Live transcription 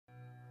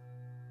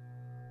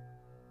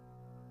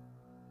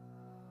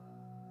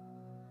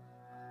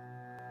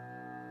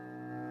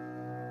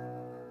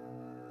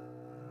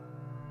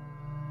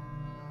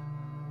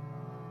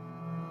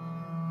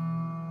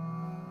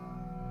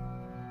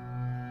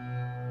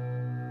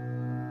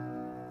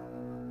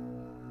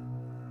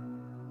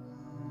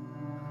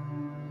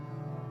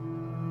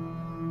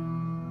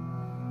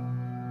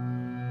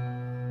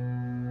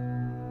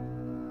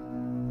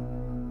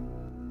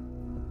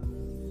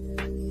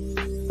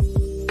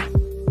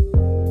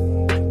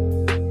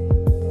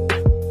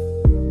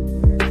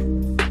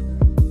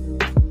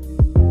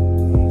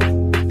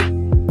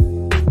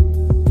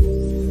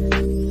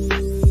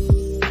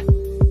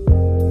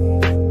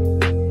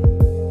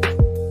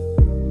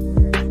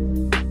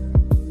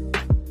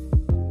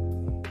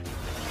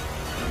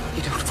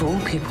You don't fool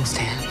people,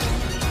 Stan.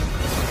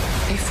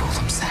 They fool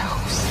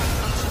themselves.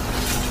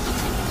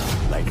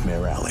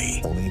 Nightmare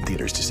Alley. Only in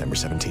theaters December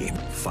 17th.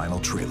 Final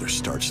trailer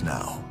starts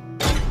now.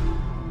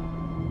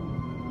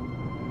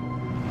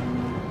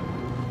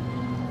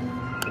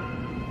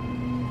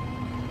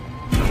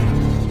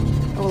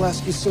 I will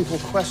ask you simple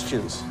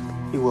questions.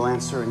 You will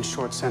answer in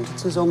short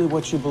sentences only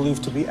what you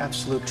believe to be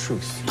absolute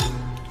truth.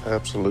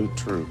 Absolute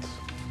truth.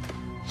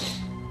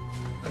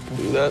 I can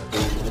do that.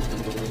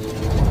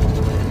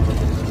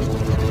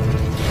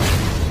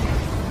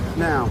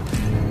 Now,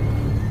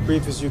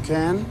 brief as you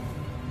can,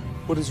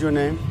 what is your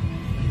name?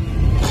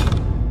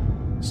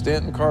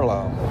 Stan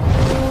Carlisle.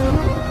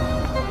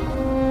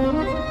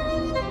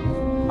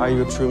 Are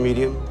you a true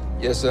medium?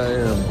 Yes, I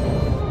am.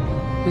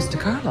 Mr.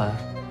 Carlisle,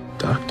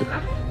 Doctor,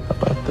 how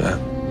about that?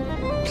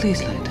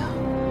 please lie down.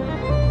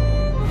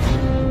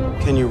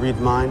 Can you read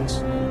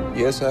minds?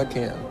 Yes, I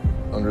can.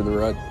 Under the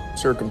right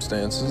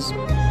circumstances.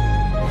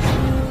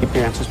 Keep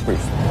your answers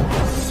brief.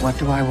 What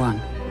do I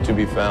want? To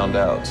be found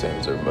out, same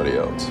as everybody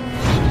else.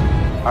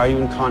 Are you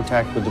in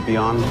contact with the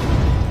beyond?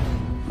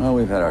 Well,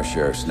 we've had our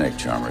share of snake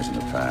charmers in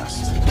the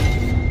past.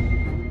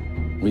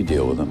 We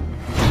deal with them.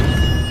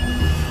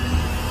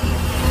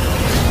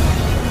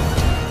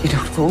 You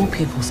don't fool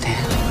people,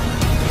 Stan.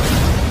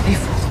 They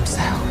fool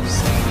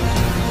themselves.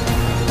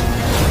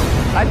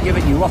 I've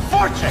given you a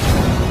fortune.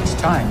 It's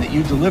time that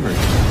you delivered.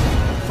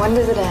 When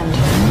does it end?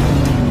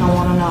 I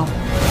want to know.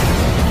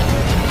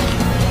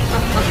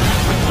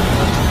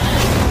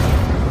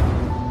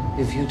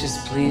 If you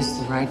displease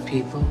the right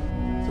people,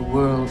 the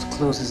world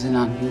closes in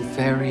on you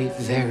very,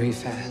 very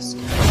fast.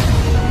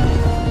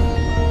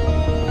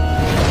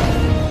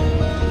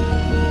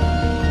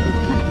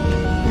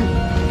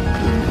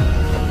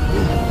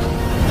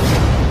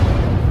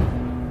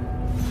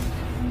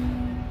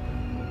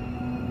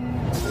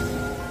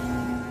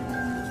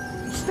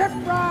 Step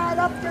right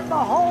up and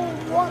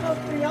behold one of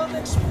the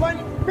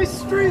unexplained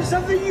mysteries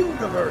of the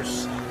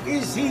universe.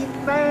 Is he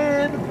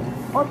man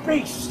or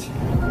beast?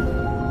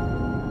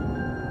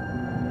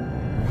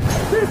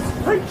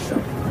 This creature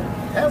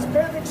has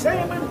been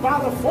examined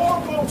by the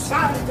foremost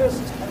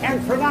scientists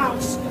and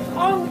pronounced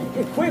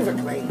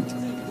unequivocally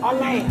a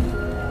man.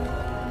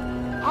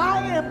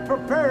 I am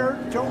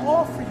prepared to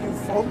offer you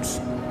folks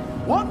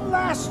one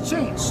last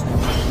chance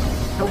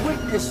to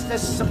witness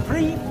this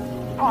supreme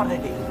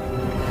oddity.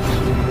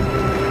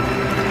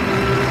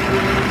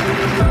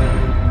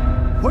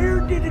 Where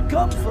did it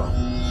come from?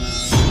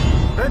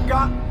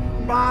 Begotten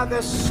by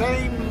the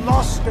same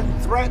lust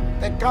and threat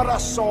that got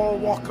us all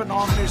walking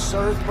on this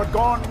earth, but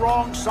gone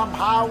wrong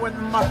somehow in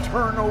the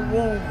maternal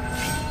womb.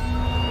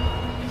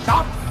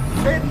 Not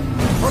fit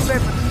for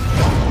living.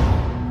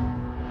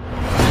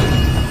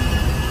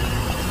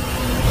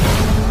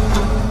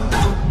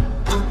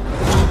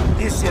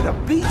 Is it a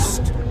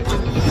beast?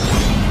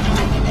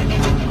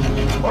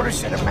 Or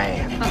is it a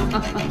man?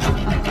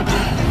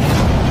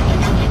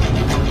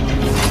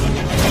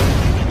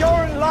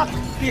 You're in luck,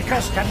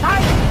 because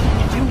tonight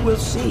you will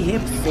see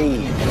him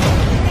feed.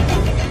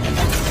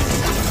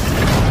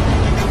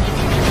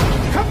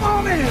 Come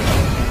on in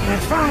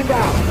and find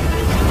out.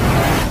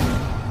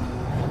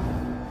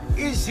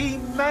 Is he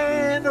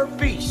man or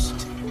beast?